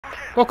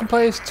Welcome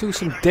players to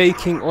some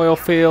Daqing oil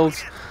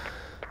fields.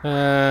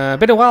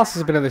 Been a while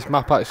since I've been on this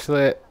map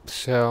actually,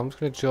 so I'm just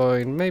going to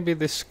join maybe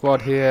this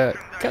squad here,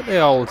 get the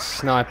old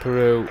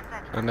sniper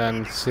and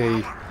then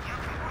see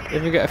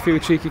if we get a few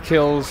cheeky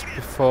kills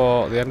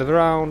before the end of the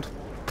round.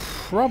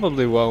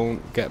 Probably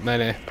won't get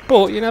many,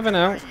 but you never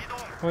know.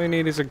 All you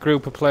need is a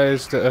group of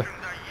players that are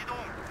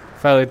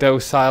fairly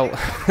docile.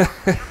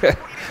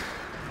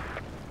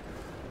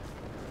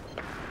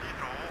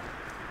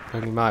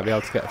 And you might be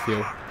able to get a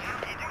few.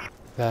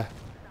 There.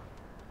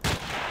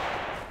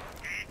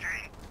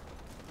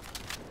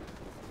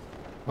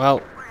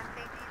 Well,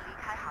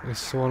 there's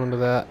someone under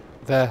there.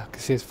 There, I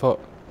can see his foot.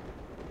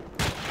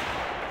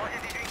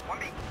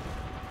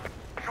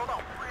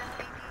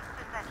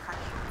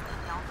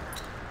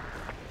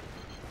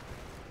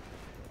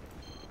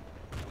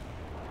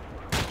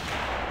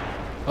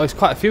 Oh, there's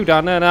quite a few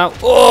down there now.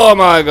 Oh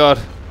my god!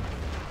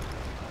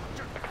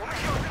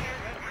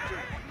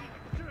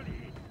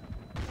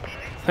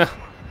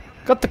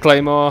 Got the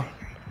claymore.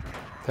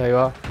 There you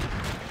are.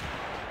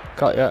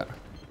 Got ya.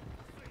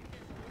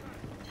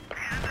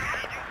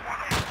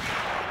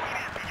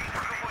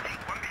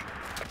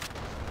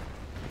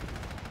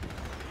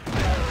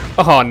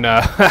 Oh no.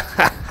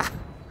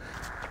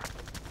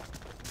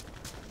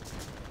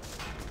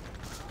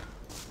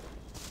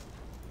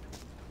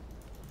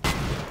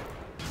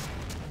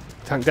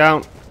 Tank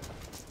down.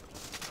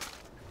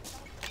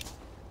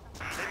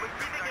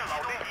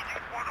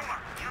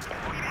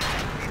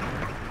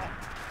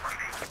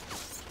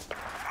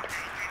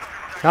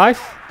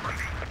 Nice.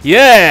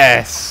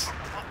 Yes.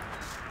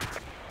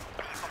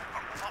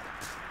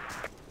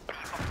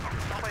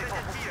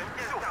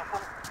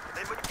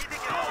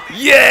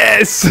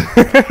 Yes.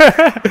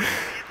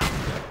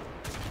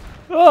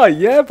 Oh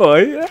yeah,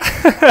 boy.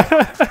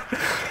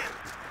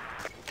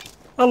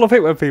 I love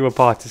it when people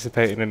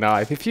participate in a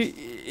knife. If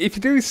you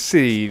do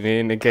see me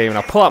in a game and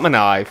I pull out my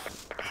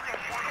knife.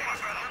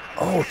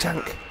 Oh,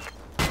 tank.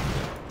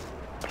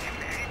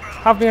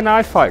 Have me a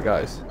knife fight,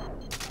 guys.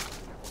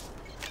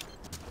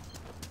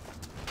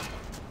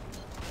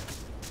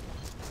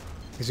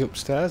 Is he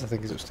upstairs? I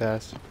think he's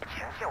upstairs.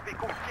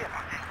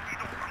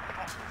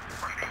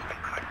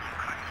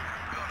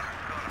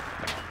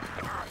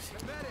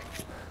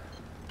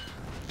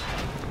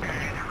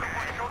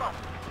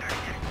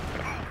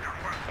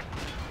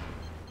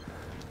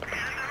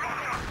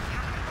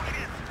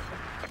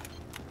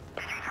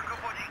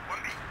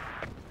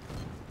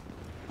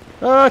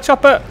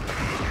 Chopper!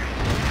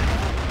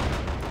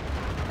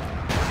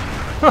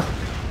 Huh,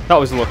 that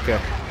was lucky.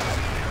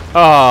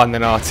 Oh, and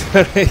then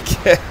artillery.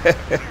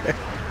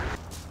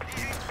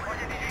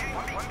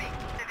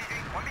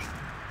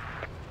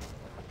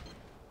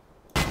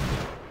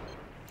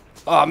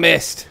 Oh, I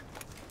missed.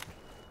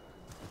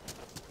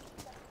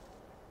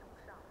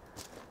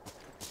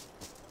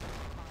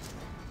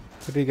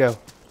 Where'd he go?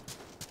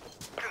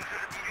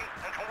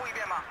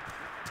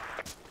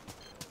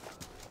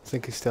 I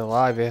think he's still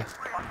alive here.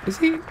 Is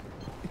he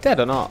dead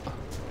or not?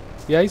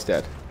 Yeah, he's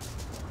dead.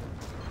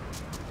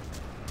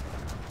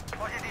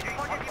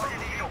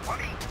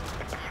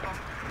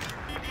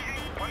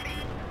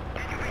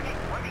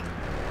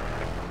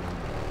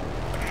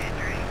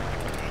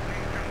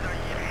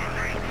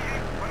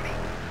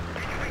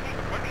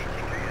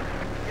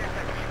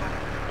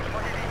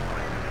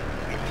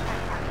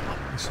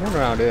 There's someone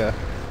around here.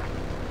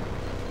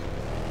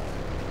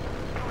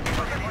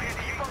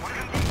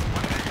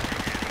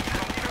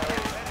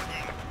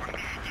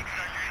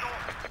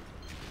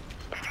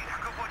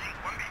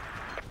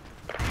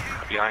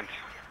 Behind.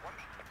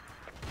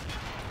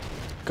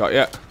 Got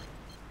ya.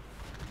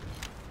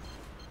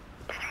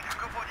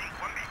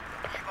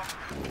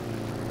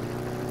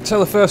 So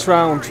the first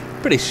round,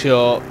 pretty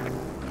short,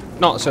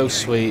 not so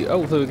sweet.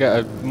 Hopefully we get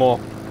a more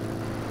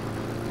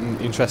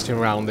interesting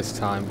round this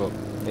time, but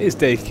it is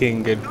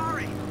Daqing and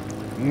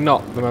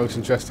not the most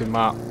interesting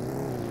map.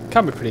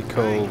 Can be pretty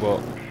cool,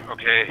 but...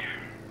 Okay.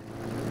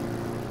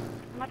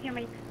 Not your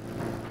mate.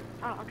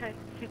 Oh, okay.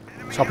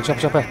 Chopper,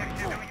 chopper, chopper.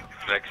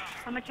 Flex.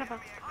 I'm a chopper.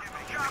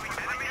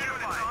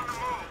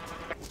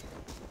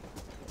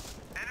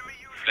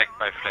 Fleck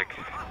by fleck.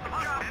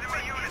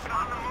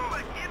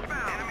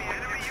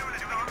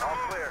 All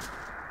clear.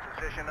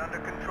 Position under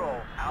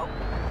control. Out.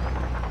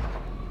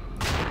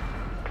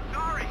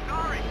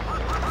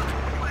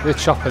 There's a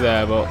chopper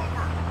there, but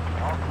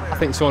I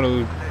think someone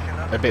who's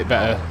a bit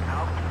better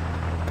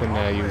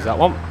can use that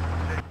one.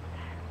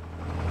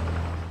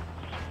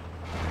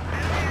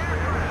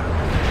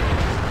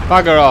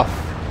 Bagger off.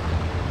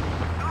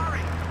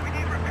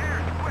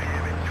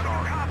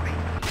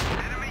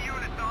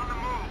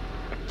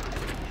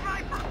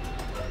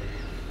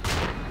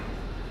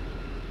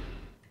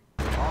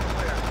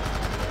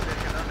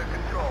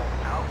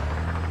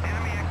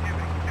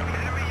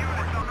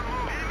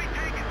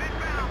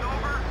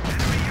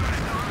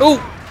 Oh!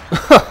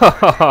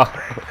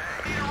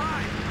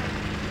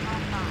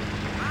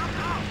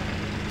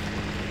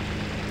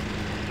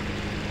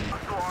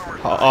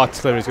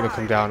 Artillery's gonna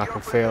come down, I can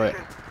feel it.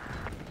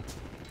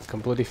 I can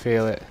bloody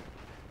feel it.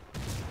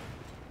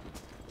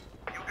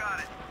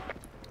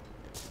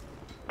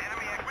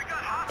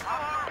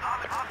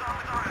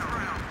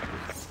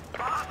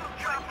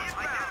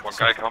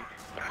 Guy come.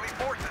 Enemy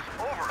forces,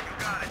 over. You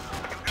got it.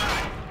 You got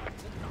it.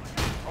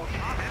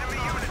 Enemy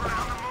units on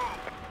the move.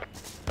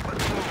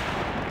 Let's move.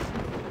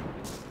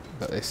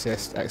 Got the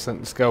assist. Excellent.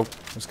 Let's go.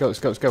 Let's go. Let's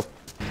go. Let's go.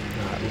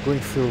 Right, we're going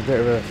through a bit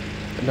of a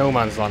no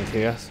man's land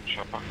here.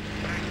 Chopper.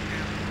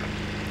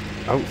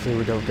 Hopefully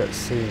we don't get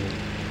seen.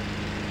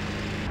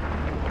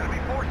 Enemy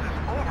forces,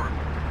 over.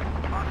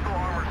 Hostile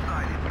armor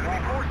sighted.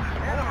 Enemy forces,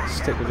 over.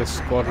 Stick with this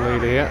squad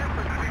leader here.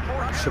 Enemy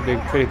forces, Should be a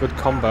pretty good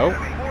combo.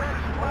 enemy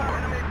forces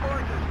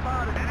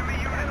spotted. Enemy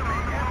units on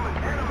the move.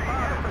 Enemy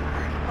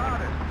infantry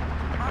spotted.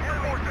 Hostile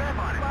forces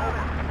spotted,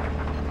 over.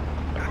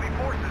 Enemy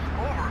forces,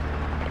 over.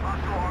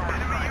 Hostile armor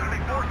sighted.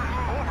 Enemy forces,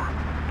 over.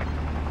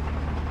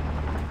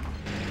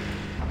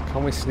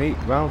 Can we sneak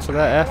round to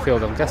their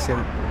airfield? I'm guessing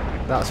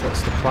that's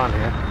what's the plan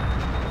here.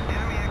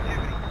 Enemy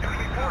activity.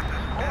 Enemy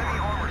forces, enemy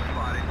armor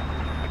spotted.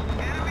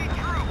 Enemy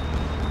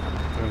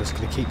troops. I'm just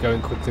going to keep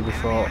going quickly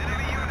before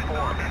Enemy units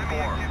on enemy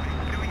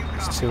activity. Do you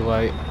it's copy? too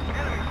late.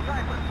 Enemy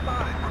sniper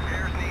spotted.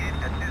 Repairs needed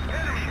at this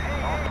position.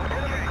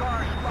 Enemy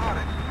car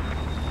spotted.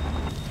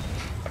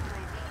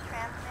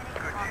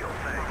 Good deal,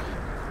 thanks.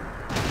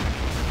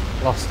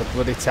 Lost the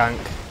bloody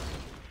tank.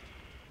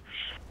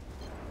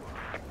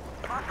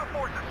 Hostile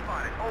forces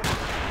spotted. Over.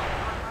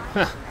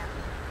 Huh.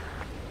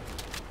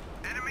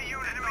 Enemy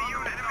unit, enemy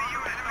unit, enemy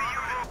unit, enemy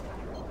unit.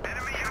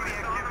 Enemy activity,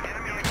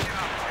 enemy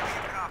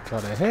activity.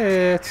 Got a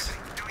hit.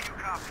 Do you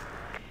copy?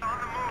 On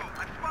the move.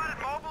 I've spotted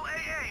mobile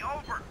AA.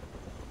 Over.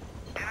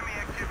 Enemy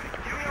activity.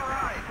 Do you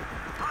right?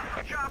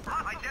 Hostile chopper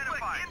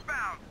identified.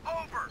 Inbound.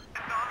 Over.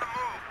 It's on the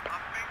move.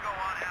 I'm bingo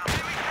on out.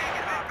 Enemy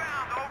taken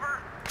inbound. Over.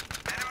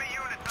 Enemy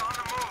units on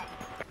the move.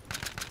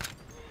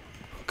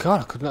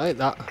 God, I could not hit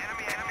that.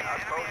 Enemy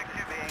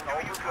activity. Do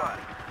you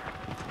copy?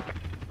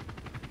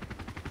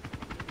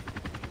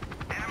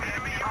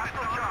 Enemy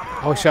hostile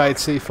chopper. I wish I had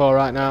C4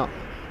 right now.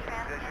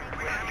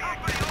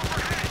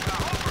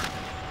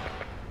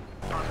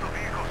 Hostile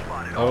vehicle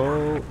spotted.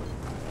 Oh.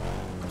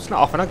 It's not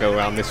often I go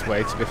around this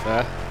way, to be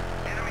fair.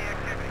 Enemy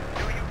activity.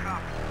 Do you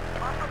copy?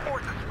 Hostile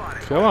forces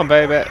spotted. Come on,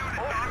 baby. Enemy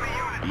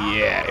unit.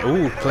 Yeah.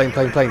 Ooh, plane,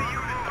 plane, plane. Enemy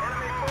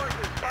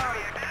forces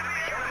spotted.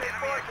 Enemy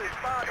forces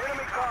spotted.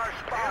 Enemy cars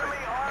spotted.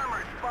 Enemy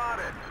armor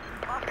spotted.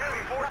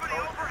 Enemy forces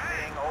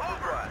overhead.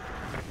 Overrun.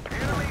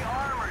 Enemy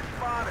armor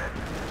spotted.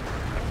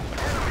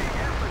 Enemy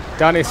infantry.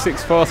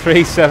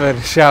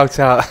 Danny6437, shout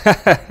out.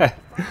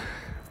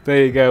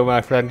 There you go,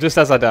 my friend. Just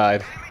as I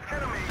died.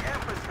 Enemy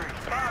infantry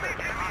spotted.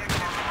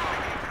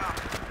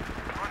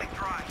 Running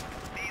dry.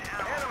 Need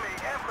ammo. Enemy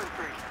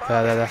infantry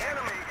spotted. There. Enemy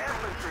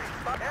infantry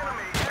spotted.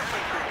 Enemy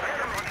infantry.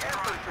 Enemy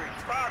infantry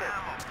spotted.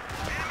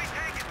 Enemy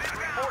taken.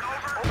 Enemy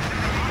forces over.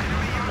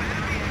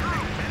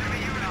 Enemy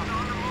units on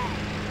the move.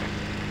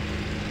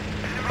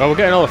 Well, we're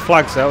getting all the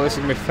flags out. This is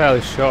going to be a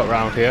fairly short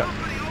round here.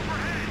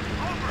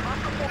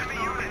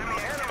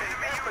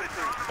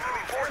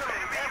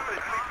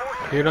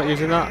 You're not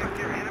using that?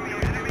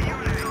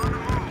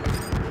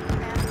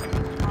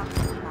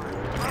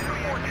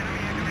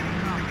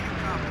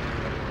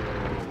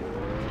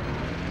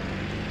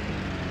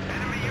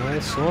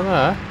 There's someone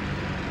there.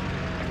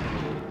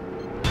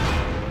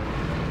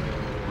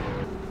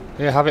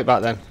 Here, have it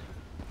back then.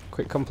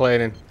 Quit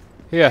complaining.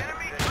 Here.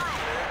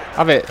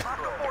 Have it.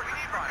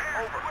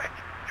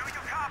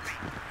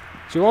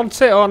 Do you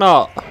want it or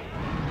not?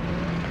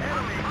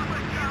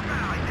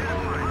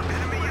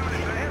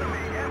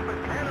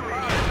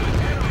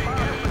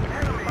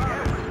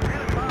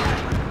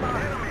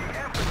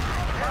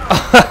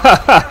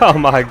 Oh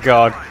my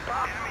god.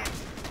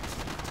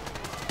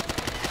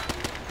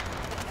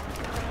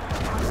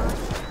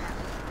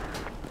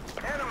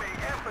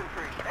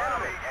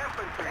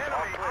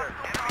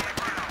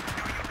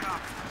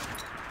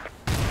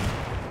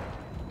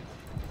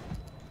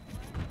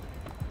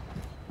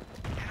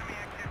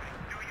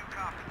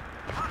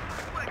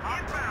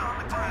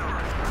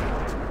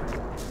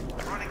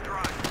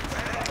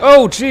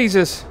 Oh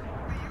Jesus.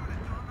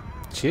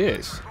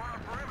 Cheers.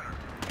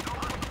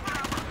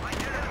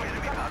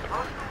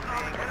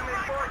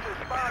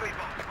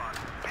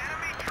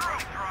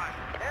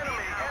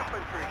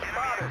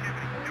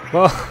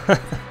 Well,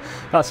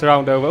 that's a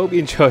round over. Hope you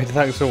enjoyed.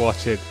 Thanks for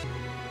watching.